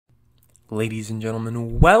Ladies and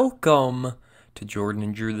gentlemen, welcome to Jordan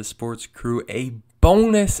and Drew, the Sports Crew, a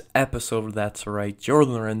bonus episode. That's right,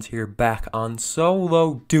 Jordon Lawrenz here, back on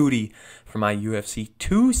solo duty for my UFC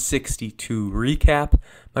 262 recap.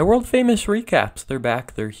 My world-famous recaps, they're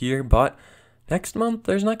back, they're here, but next month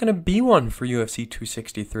there's not going to be one for UFC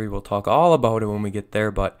 263. We'll talk all about it when we get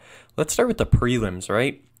there, but let's start with the prelims,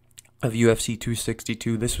 right? Of UFC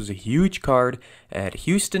 262. This was a huge card at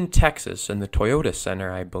Houston, Texas, and the Toyota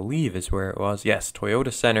Center, I believe, is where it was. Yes,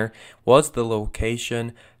 Toyota Center was the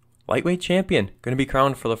location. Lightweight champion, going to be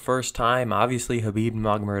crowned for the first time. Obviously, Khabib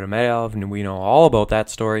Nurmagomedov, and we know all about that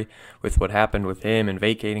story with what happened with him and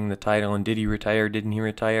vacating the title. And did he retire? Didn't he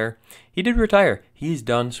retire? He did retire. He's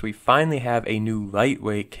done, so we finally have a new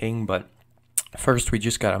lightweight king. But first, we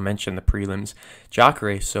just got to mention the prelims.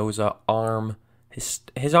 Jacare Souza arm.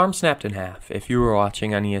 His arm snapped in half. If you were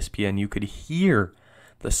watching on ESPN, you could hear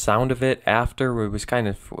the sound of it after. It was kind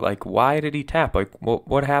of like, why did he tap? Like,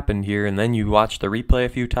 what happened here? And then you watch the replay a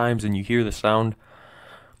few times and you hear the sound.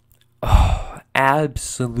 Oh,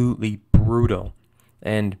 absolutely brutal.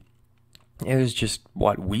 And it was just,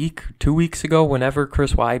 2 weeks ago, whenever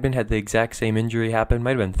Chris Weidman had the exact same injury happen.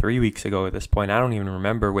 Might have been 3 weeks ago at this point. I don't even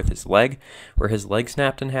remember, with his leg, where his leg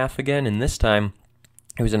snapped in half again. And this time,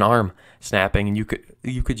 it was an arm snapping, and you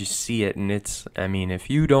could just see it. And it's, I mean, if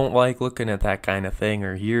you don't like looking at that kind of thing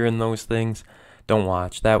or hearing those things, don't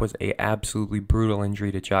watch. That was a absolutely brutal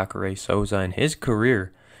injury to Jacare Souza, and his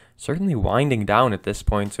career certainly winding down at this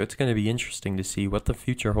point. So it's going to be interesting to see what the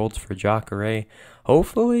future holds for Jacare.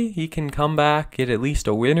 Hopefully he can come back, get at least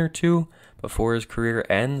a win or two before his career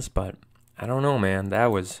ends. But I don't know, man.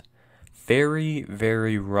 That was very,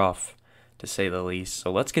 very rough, to say the least.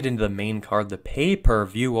 So let's get into the main card. The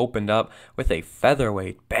pay-per-view opened up with a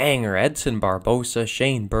featherweight banger. Edson Barboza,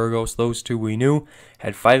 Shane Burgos, those two we knew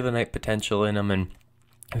had fight of the night potential in them, and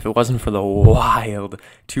if it wasn't for the wild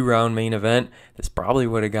 2-round main event, this probably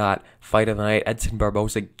would have got fight of the night. Edson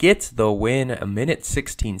Barboza gets the win,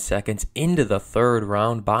 1:16 into the third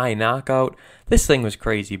round by knockout. This thing was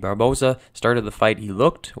crazy. Barboza started the fight. He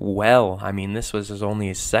looked well. I mean, this was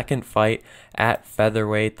his second fight at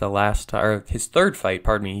featherweight. His third fight,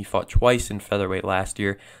 pardon me. He fought twice in featherweight last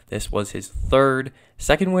year. This was his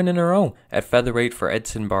second win in a row at featherweight for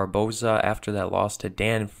Edson Barboza after that loss to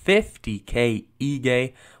Dan 50K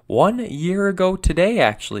Ige 1 year ago today,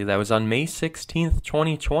 actually. That was on May 16th,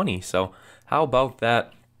 2020. So how about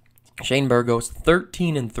that? Shane Burgos,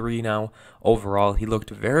 13-3 now overall. He looked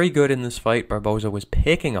very good in this fight. Barboza was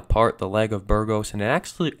picking apart the leg of Burgos, and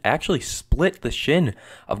it actually split the shin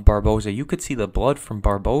of Barboza. You could see the blood from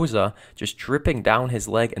Barboza just dripping down his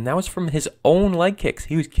leg, and that was from his own leg kicks.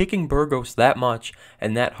 He was kicking Burgos that much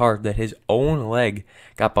and that hard that his own leg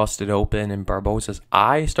got busted open, and Barboza's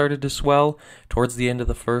eye started to swell towards the end of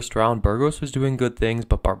the first round. Burgos was doing good things,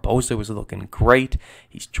 but Barboza was looking great.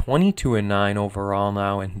 He's 22-9 overall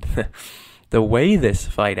now, and the way this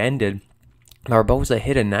fight ended, Barboza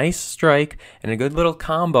hit a nice strike and a good little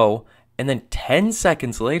combo, and then 10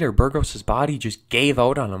 seconds later, Burgos' body just gave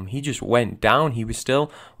out on him. He just went down. He was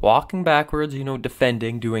still walking backwards,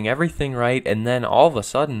 defending, doing everything right, and then all of a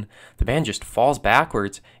sudden, the man just falls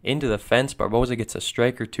backwards into the fence. Barboza gets a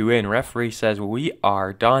strike or two in. Referee says, "We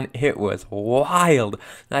are done." It was wild.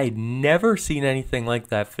 I had never seen anything like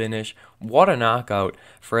that finish. What a knockout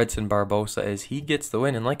for Edson Barboza as he gets the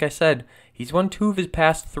win. And like I said, he's won 2 of his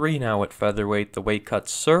past 3 now at featherweight. The weight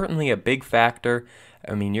cut's certainly a big factor.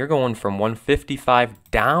 I mean, you're going from 155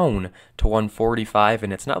 down to 145,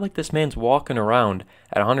 and it's not like this man's walking around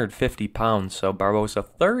at 150 pounds. So Barboza,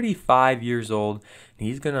 35 years old, and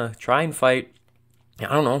he's going to try and fight,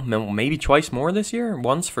 I don't know, maybe twice more this year.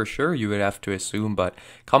 Once for sure, you would have to assume, but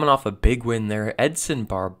coming off a big win there, Edson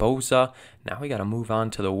Barboza. Now we got to move on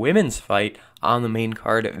to the women's fight on the main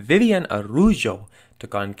card. Viviane Araújo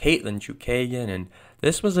took on Katlyn Chookagian, and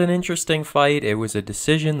this was an interesting fight. It was a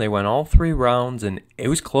decision. They went all 3 rounds, and it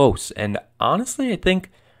was close. And honestly, I think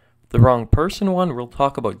the wrong person won. We'll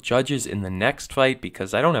talk about judges in the next fight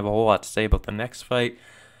because I don't have a whole lot to say about the next fight,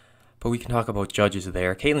 but we can talk about judges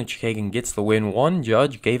there. Katlyn Chookagian gets the win. One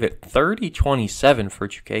judge gave it 30-27 for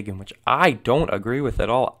Chookagian, which I don't agree with at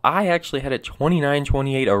all. I actually had it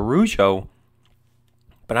 29-28 Araújo,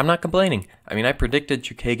 but I'm not complaining. I mean, I predicted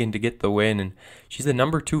Chookagian to get the win, and she's the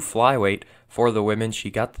number 2 flyweight for the women. She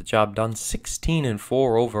got the job done,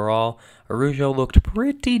 16-4 overall. Araújo looked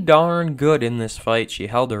pretty darn good in this fight. She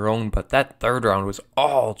held her own, but that third round was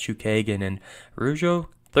all Chookagian, and Araújo,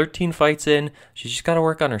 13 fights in, she's just got to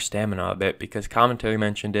work on her stamina a bit because commentary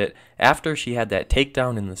mentioned it. After she had that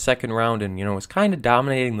takedown in the second round and, was kind of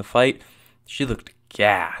dominating the fight, she looked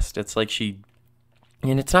gassed. It's like she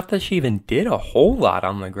And it's not that she even did a whole lot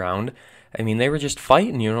on the ground. I mean, they were just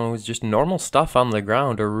fighting, it was just normal stuff on the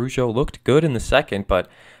ground. Araujo looked good in the second, but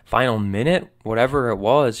final minute, whatever it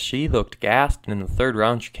was, she looked gassed. And in the third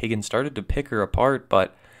round, Chookagian started to pick her apart,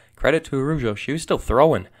 but credit to Araujo, she was still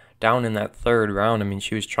throwing down in that third round. I mean,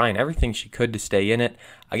 she was trying everything she could to stay in it.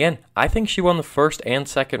 Again, I think she won the first and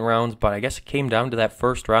second rounds, but I guess it came down to that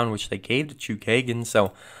first round, which they gave to Chookagian.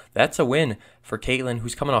 So that's a win for Caitlin,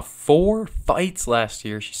 who's coming off 4 fights last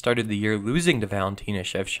year. She started the year losing to Valentina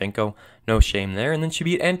Shevchenko. No shame there. And then she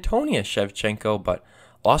beat Antonia Shevchenko, but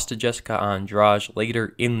lost to Jessica Andrade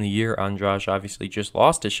later in the year. Andrade obviously just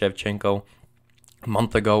lost to Shevchenko a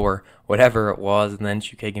month ago or whatever it was. And then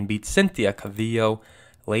Chookagian beat Cynthia Calvillo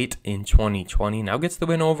late in 2020. Now gets the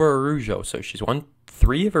win over Araujo. So she's won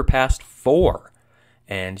 3 of her past 4.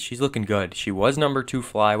 And she's looking good. She was number 2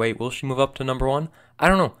 flyweight. Will she move up to number 1? I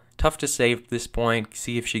don't know. Tough to say at this point.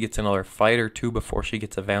 See if she gets another fight or 2 before she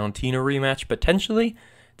gets a Valentina rematch. Potentially,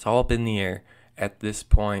 it's all up in the air at this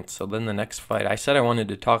point. So then the next fight, I said I wanted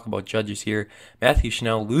to talk about judges here. Matthew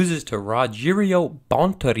Schnell loses to Rogerio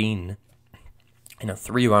Bontorin in a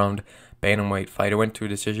 3-round bantamweight fight. It went to a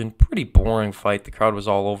decision. Pretty boring fight. The crowd was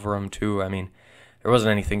all over him too. I mean, there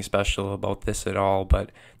wasn't anything special about this at all,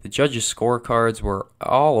 but the judges' scorecards were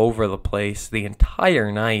all over the place the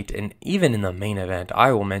entire night, and even in the main event.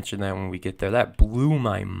 I will mention that when we get there. That blew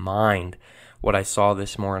my mind, what I saw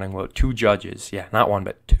this morning. Well, 2 judges, yeah, not 1,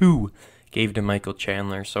 but 2, gave to Michael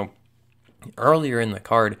Chandler. So earlier in the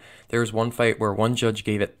card, there was one fight where one judge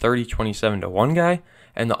gave it 30-27 to one guy,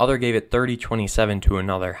 and the other gave it 30-27 to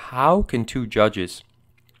another. How can 2 judges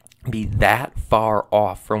be that far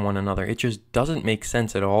off from one another? It just doesn't make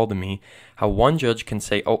sense at all to me how one judge can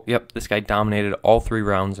say, oh, yep, this guy dominated all 3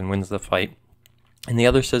 rounds and wins the fight, and the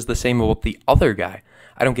other says the same about the other guy.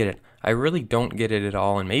 I don't get it. I really don't get it at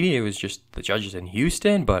all, and maybe it was just the judges in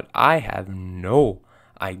Houston, but I have no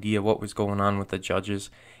idea what was going on with the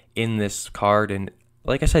judges in this card. And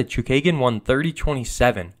like I said, Chookagian won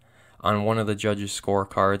 30-27 on one of the judges'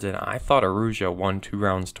 scorecards, and I thought Araujo won 2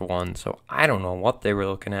 rounds to 1, so I don't know what they were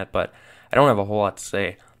looking at, but I don't have a whole lot to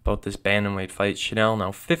say about this bantamweight fight. Chanel now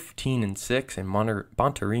 15-6, and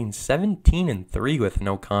Bontorin 17-3 with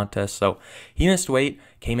no contest, so he missed weight,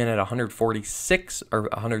 came in at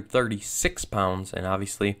 136 pounds, and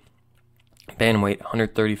obviously bantamweight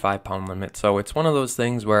 135-pound limit, so it's one of those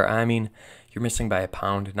things where, I mean, you're missing by a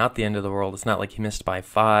pound, not the end of the world. It's not like he missed by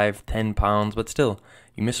 5-10 pounds, but still,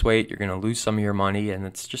 you miss weight, you're going to lose some of your money, and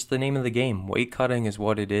it's just the name of the game. Weight cutting is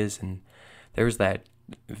what it is, and there was that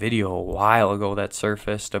video a while ago that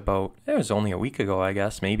surfaced about, it was only a week ago, I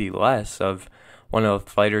guess, maybe less, of one of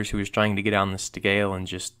the fighters who was trying to get on the scale and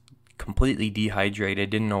just completely dehydrated,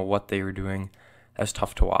 didn't know what they were doing. That's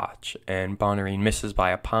tough to watch, and Bontorin misses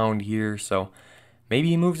by a pound here, so maybe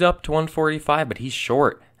he moves up to 145, but he's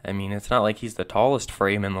short. I mean, it's not like he's the tallest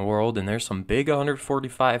frame in the world, and there's some big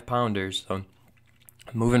 145-pounders, so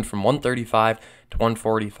moving from 135 to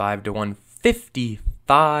 145 to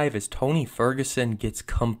 155 as Tony Ferguson gets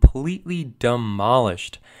completely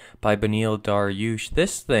demolished by Beneil Darisuh.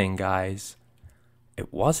 This thing, guys,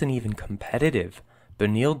 it wasn't even competitive.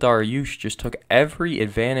 Beneil Darisuh just took every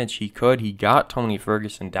advantage he could. He got Tony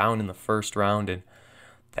Ferguson down in the first round, and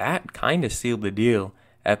that kind of sealed the deal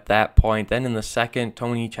at that point. Then in the second,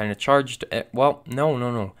 Tony kind of charged. Well,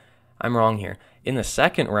 no. I'm wrong here. In the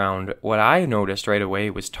second round, what I noticed right away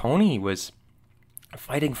was Tony was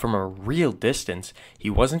fighting from a real distance. He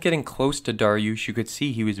wasn't getting close to Darisuh. You could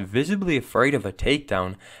see he was visibly afraid of a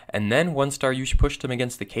takedown. And then once Darisuh pushed him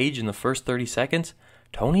against the cage in the first 30 seconds,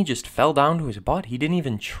 Tony just fell down to his butt. He didn't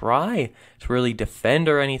even try to really defend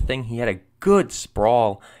or anything. He had a good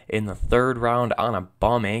sprawl in the third round on a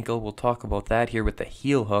bum ankle. We'll talk about that here with the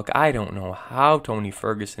heel hook. I don't know how Tony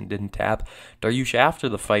Ferguson didn't tap. Darisuh after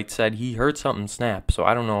the fight said he heard something snap. So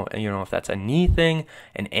I don't know, if that's a knee thing,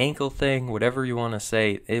 an ankle thing, whatever you want to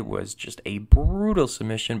say. It was just a brutal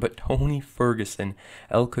submission. But Tony Ferguson,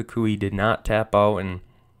 El Kukui, did not tap out, and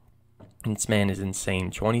this man is insane.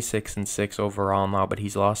 26-6 overall now, but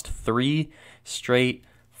he's lost 3 straight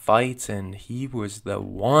fights, and he was the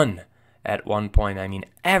one at one point. I mean,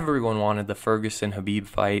 everyone wanted the Ferguson-Habib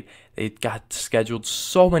fight. It got scheduled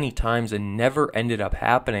so many times and never ended up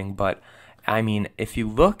happening. But, I mean, if you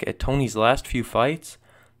look at Tony's last few fights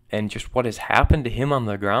and just what has happened to him on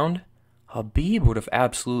the ground, Habib would have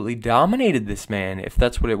absolutely dominated this man if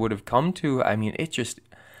that's what it would have come to. I mean,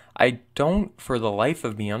 I don't for the life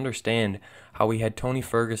of me understand how we had Tony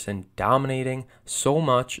Ferguson dominating so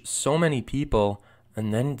much, so many people,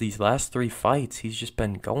 and then these last 3 fights, he's just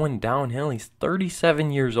been going downhill. He's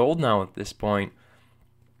 37 years old now at this point.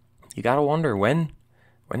 You got to wonder, when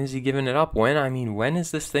When is he giving it up? When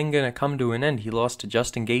is this thing going to come to an end? He lost to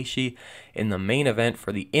Justin Gaethje in the main event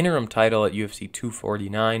for the interim title at UFC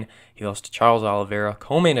 249. He lost to Charles Olivera,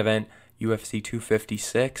 co-main event, UFC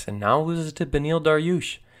 256, and now loses to Beneil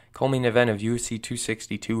Darisuh. Co-main event of UFC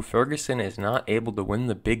 262. Ferguson is not able to win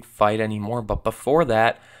the big fight anymore, but before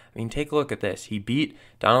that, take a look at this. He beat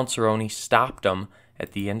Donald Cerrone, stopped him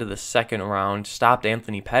at the end of the second round, stopped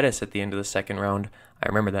Anthony Pettis at the end of the second round. I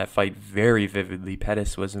remember that fight very vividly.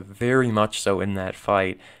 Pettis was very much so in that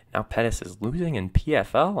fight. Now Pettis is losing in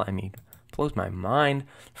PFL. Blows my mind.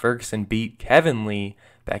 Ferguson beat Kevin Lee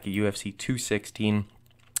back at UFC 216.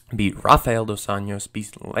 Beat Rafael dos Anjos.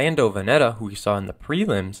 Beat Lando Veneta, who we saw in the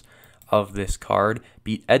prelims of this card.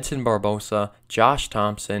 Beat Edson Barbosa, Josh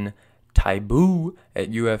Thompson, Taibu at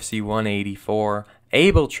UFC 184.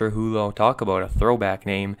 Abel Trujillo, talk about a throwback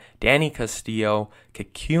name. Danny Castillo,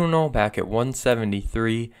 Kikuno back at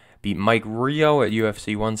 173. Beat Mike Rio at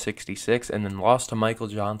UFC 166. And then lost to Michael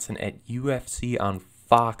Johnson at UFC on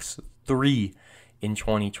Fox 3 in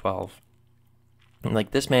 2012.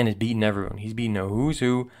 This man is beating everyone. He's beating a who's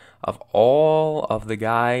who of all of the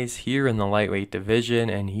guys here in the lightweight division,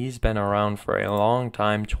 and he's been around for a long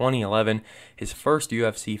time. 2011, his first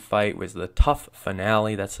UFC fight was the Tough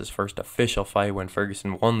Finale. That's his first official fight when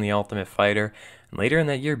Ferguson won the Ultimate Fighter. And later in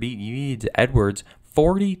that year, beat Yves Edwards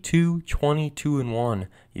 42-22-1.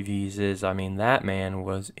 Yves that man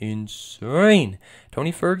was insane.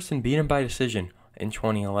 Tony Ferguson beat him by decision in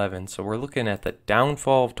 2011. So we're looking at the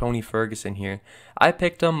downfall of Tony Ferguson here. I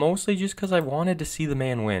picked him mostly just because I wanted to see the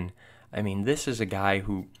man win. This is a guy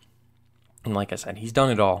who, and like I said, he's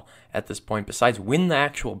done it all at this point. Besides win the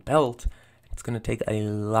actual belt, it's going to take a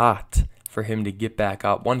lot for him to get back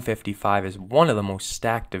up. 155 is one of the most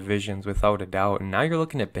stacked divisions without a doubt. And now you're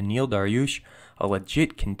looking at Beneil Darisuh, a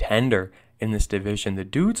legit contender in this division. The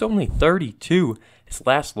dude's only 32. His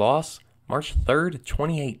last loss, March 3rd,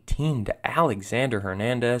 2018, to Alexander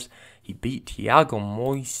Hernandez. He beat Thiago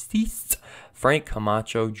Moises, Frank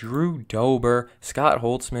Camacho, Drew Dober, Scott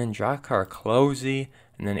Holtzman, Drakkar Klose,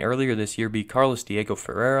 and then earlier this year beat Carlos Diego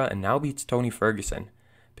Ferreira, and now beats Tony Ferguson.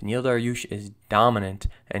 Beneil Darisuh is dominant,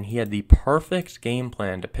 and he had the perfect game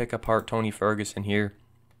plan to pick apart Tony Ferguson here,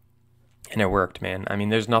 and it worked, man.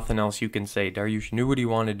 There's nothing else you can say. Darisuh knew what he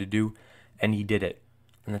wanted to do, and he did it.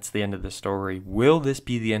 And that's the end of the story. Will this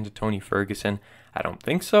be the end of Tony Ferguson? I don't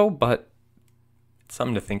think so, but it's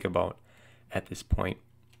something to think about at this point.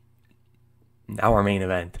 Now our main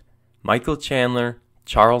event. Michael Chandler,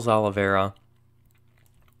 Charles Olivera.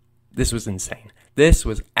 This was insane. This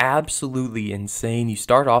was absolutely insane. You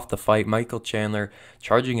start off the fight, Michael Chandler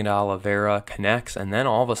charging at Olivera, connects, and then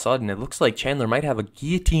all of a sudden it looks like Chandler might have a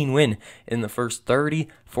guillotine win in the first 30,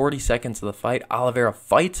 40 seconds of the fight. Olivera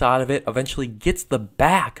fights out of it, eventually gets the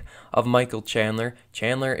back of Michael Chandler.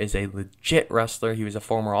 Chandler is a legit wrestler. He was a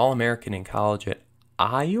former All-American in college at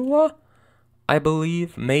Iowa, I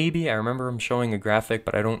believe, maybe. I remember him showing a graphic,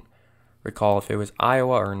 but I don't recall if it was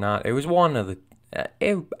Iowa or not. It was one of the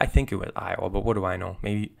I think it was Iowa, but what do I know?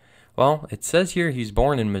 Maybe. Well, it says here he's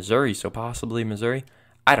born in Missouri, so possibly Missouri.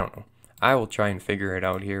 I don't know. I will try and figure it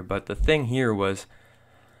out here. But the thing here was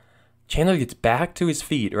Chandler gets back to his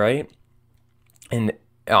feet, right? And,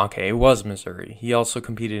 okay, it was Missouri. He also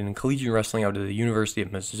competed in collegiate wrestling out of the University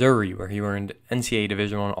of Missouri, where he earned NCAA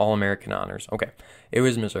Division I All-American honors. Okay, it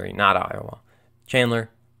was Missouri, not Iowa. Chandler,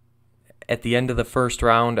 at the end of the first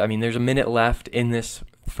round, there's a minute left in this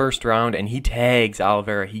first round, and he tags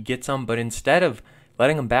Olivera. He gets him, but instead of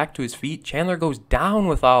letting him back to his feet, Chandler goes down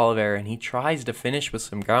with Olivera, and he tries to finish with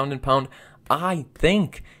some ground and pound. I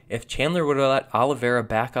think if Chandler would have let Olivera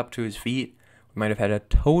back up to his feet, we might have had a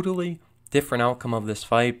totally different outcome of this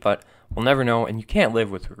fight, but we'll never know, and you can't live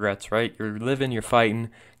with regrets, right? You're living, you're fighting.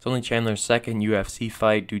 It's only Chandler's second UFC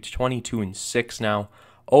fight. Dude's 22-6 now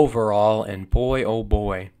overall, and boy, oh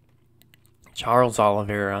boy, Charles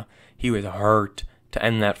Olivera, he was hurt to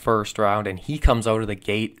end that first round, and he comes out of the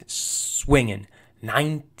gate swinging.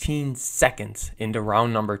 19 seconds into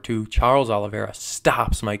round number 2, Charles Olivera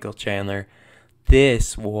stops Michael Chandler.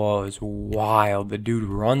 This was wild. The dude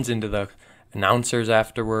runs into the announcers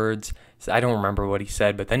afterwards. I don't remember what he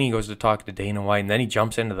said, but then he goes to talk to Dana White, and then he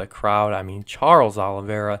jumps into the crowd. Charles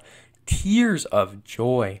Olivera, tears of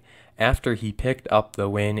joy after he picked up the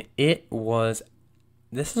win. This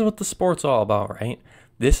is what the sport's all about, right?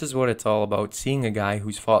 This is what it's all about, seeing a guy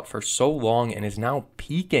who's fought for so long and is now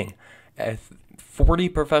peaking at 40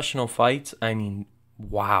 professional fights.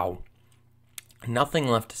 Wow. Nothing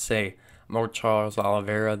left to say about Charles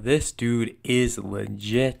Olivera. This dude is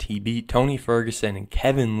legit. He beat Tony Ferguson and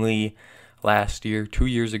Kevin Lee last year. 2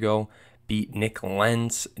 years ago, beat Nick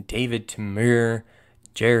Lentz, David Tamir,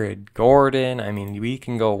 Jared Gordon. I mean, we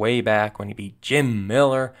can go way back when he beat Jim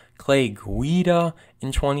Miller, Clay Guida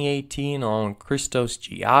in 2018, along with Christos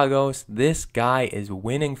Giagos. This guy is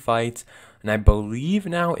winning fights, and I believe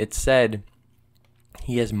now it said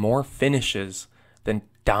he has more finishes than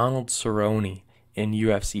Donald Cerrone in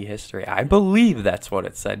UFC history. I believe that's what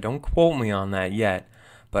it said. Don't quote me on that yet,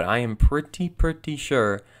 but I am pretty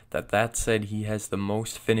sure that said he has the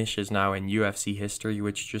most finishes now in UFC history,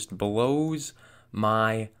 which just blows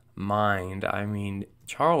my mind. I mean,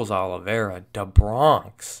 Charles Olivera, the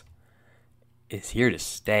Bronx, is here to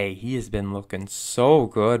stay. He has been looking so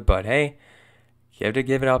good, but hey, you have to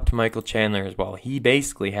give it up to Michael Chandler as well. He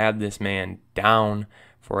basically had this man down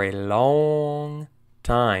for a long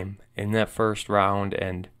time in that first round,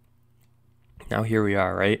 and now here we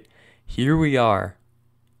are, right? Here we are.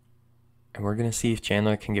 And we're going to see if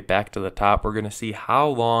Chandler can get back to the top. We're going to see how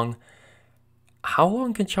long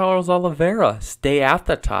can Charles Olivera stay at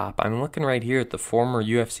the top. I'm looking right here at the former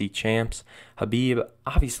UFC champs. Khabib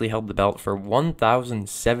obviously held the belt for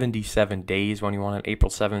 1,077 days when he won on April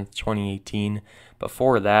 7th, 2018.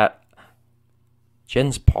 Before that,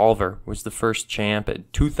 Jens Pulver was the first champ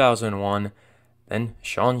at 2001. Then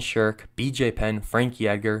Sean Shirk, BJ Penn, Frankie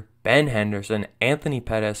Edgar, Ben Henderson, Anthony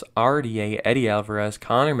Pettis, RDA, Eddie Alvarez,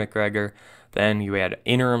 Conor McGregor. Then you had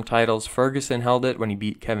interim titles. Ferguson held it when he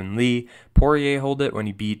beat Kevin Lee. Poirier held it when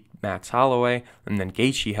he beat Max Holloway. And then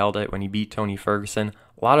Gaethje held it when he beat Tony Ferguson.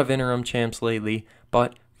 A lot of interim champs lately.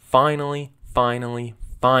 But finally,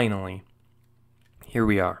 here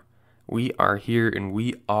we are. We are here and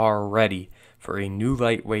we are ready for a new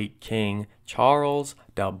lightweight king. Charles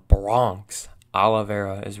the Bronx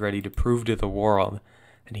Olivera is ready to prove to the world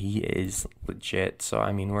that he is legit. So,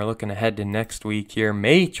 I mean, we're looking ahead to next week here,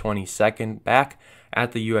 May 22nd, back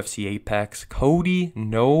at the UFC Apex. Cody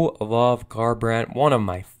No Love Garbrandt, one of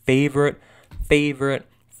my favorite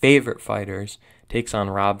fighters, takes on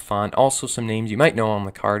Rob Font. Also some names you might know on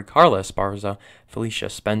the card: Carla Esparza, Felicia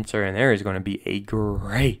Spencer, and there is going to be a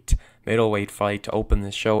great middleweight fight to open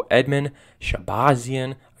the show. Edmund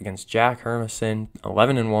Shabazian against Jack Hermanson,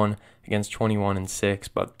 11-1 against 21-6,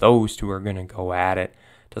 but those two are going to go at it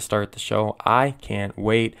to start the show. I can't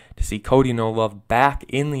wait to see Cody No Love back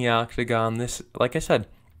in the octagon. This, like I said,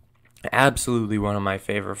 absolutely one of my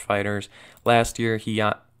favorite fighters. Last year, he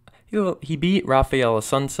beat Rafael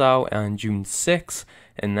Assunção on June 6th,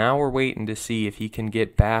 and now we're waiting to see if he can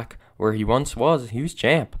get back where he once was. He was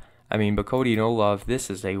champ. I mean, but Cody No Love, this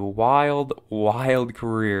is a wild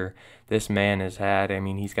career this man has had. I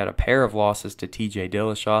mean, he's got a pair of losses to TJ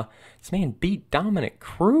Dillashaw. This man beat Dominic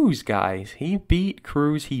Cruz, guys. He beat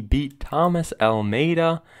Cruz. He beat Thomas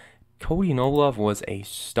Almeida. Cody No Love was a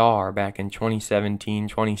star back in 2017,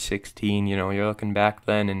 2016. You know, you're looking back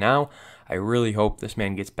then, and now I really hope this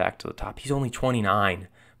man gets back to the top. He's only 29,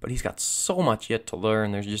 but he's got so much yet to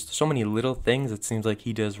learn. There's just so many little things it seems like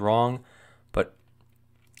he does wrong. But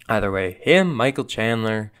either way, him, Michael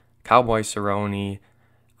Chandler, Cowboy Cerrone,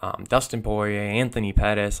 Dustin Poirier, Anthony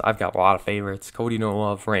Pettis, I've got a lot of favorites. Cody No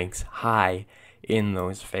Love ranks high in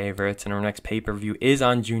those favorites. And our next pay-per-view is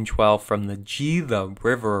on June 12th from the Gila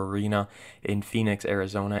River Arena in Phoenix,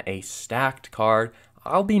 Arizona. A stacked card.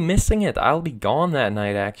 I'll be missing it. I'll be gone that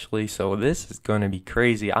night, actually, so this is going to be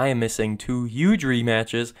crazy. I am missing two huge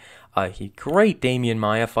rematches, a great Damian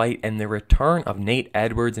Maia fight, and the return of Nate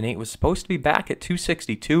Edwards. Nate was supposed to be back at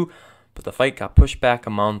 262, but the fight got pushed back a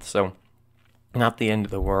month, so not the end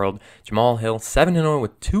of the world. Jamal Hill, 7-0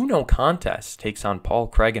 with 2 no contests, takes on Paul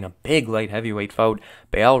Craig in a big light heavyweight fight.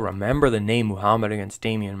 Baal, remember the name Muhammad against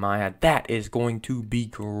Damian Maia. That is going to be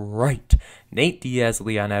great. Nate Diaz,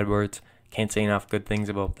 Leon Edwards. Can't say enough good things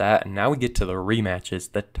about that. And now we get to the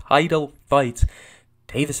rematches, the title fights.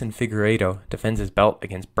 Davison Figueiredo defends his belt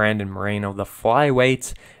against Brandon Moreno. The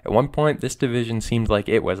flyweights, at one point this division seemed like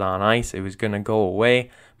it was on ice. It was going to go away.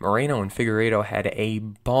 Moreno and Figueiredo had a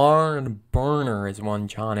barn burner, as one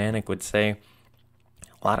John Anik would say.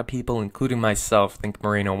 A lot of people, including myself, think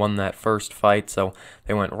Moreno won that first fight, so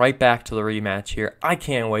they went right back to the rematch here. I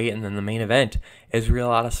can't wait. And then the main event,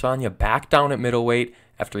 Israel Adesanya back down at middleweight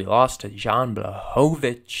after he lost to Jan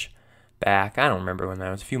Blachowicz back. I don't remember when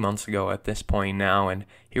that was, a few months ago at this point now, and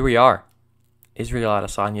here we are. Israel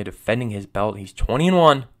Adesanya defending his belt. He's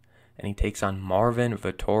 20-1, and he takes on Marvin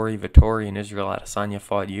Vettori. Vettori and Israel Adesanya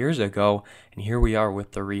fought years ago, and here we are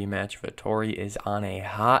with the rematch. Vettori is on a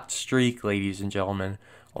hot streak, ladies and gentlemen.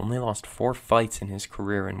 Only lost 4 fights in his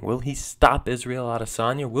career, and will he stop Israel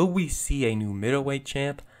Adesanya? Will we see a new middleweight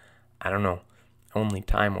champ? I don't know. Only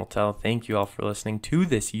time will tell. Thank you all for listening to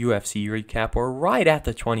this UFC recap. We're right at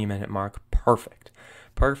the 20-minute mark. Perfect.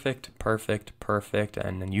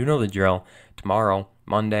 And then you know the drill. Tomorrow,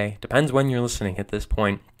 Monday. Depends when you're listening at this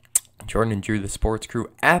point. Jordan and Drew, the Sports Crew,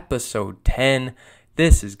 episode 10.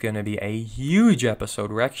 This is going to be a huge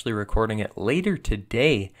episode. We're actually recording it later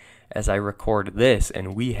today as I record this,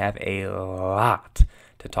 and we have a lot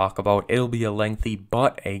to talk about. It'll be a lengthy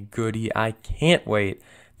but a goodie. I can't wait.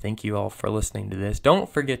 Thank you all for listening to this. Don't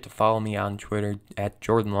forget to follow me on Twitter at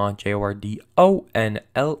JordanLaw,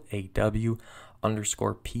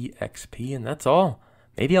 JORDONLAW_PXP, and that's all.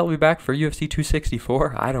 Maybe I'll be back for UFC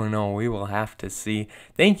 264. I don't know. We will have to see.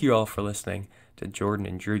 Thank you all for listening to Jordan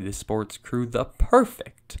and Drew, the Sports Crew, the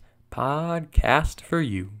perfect podcast for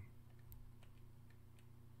you.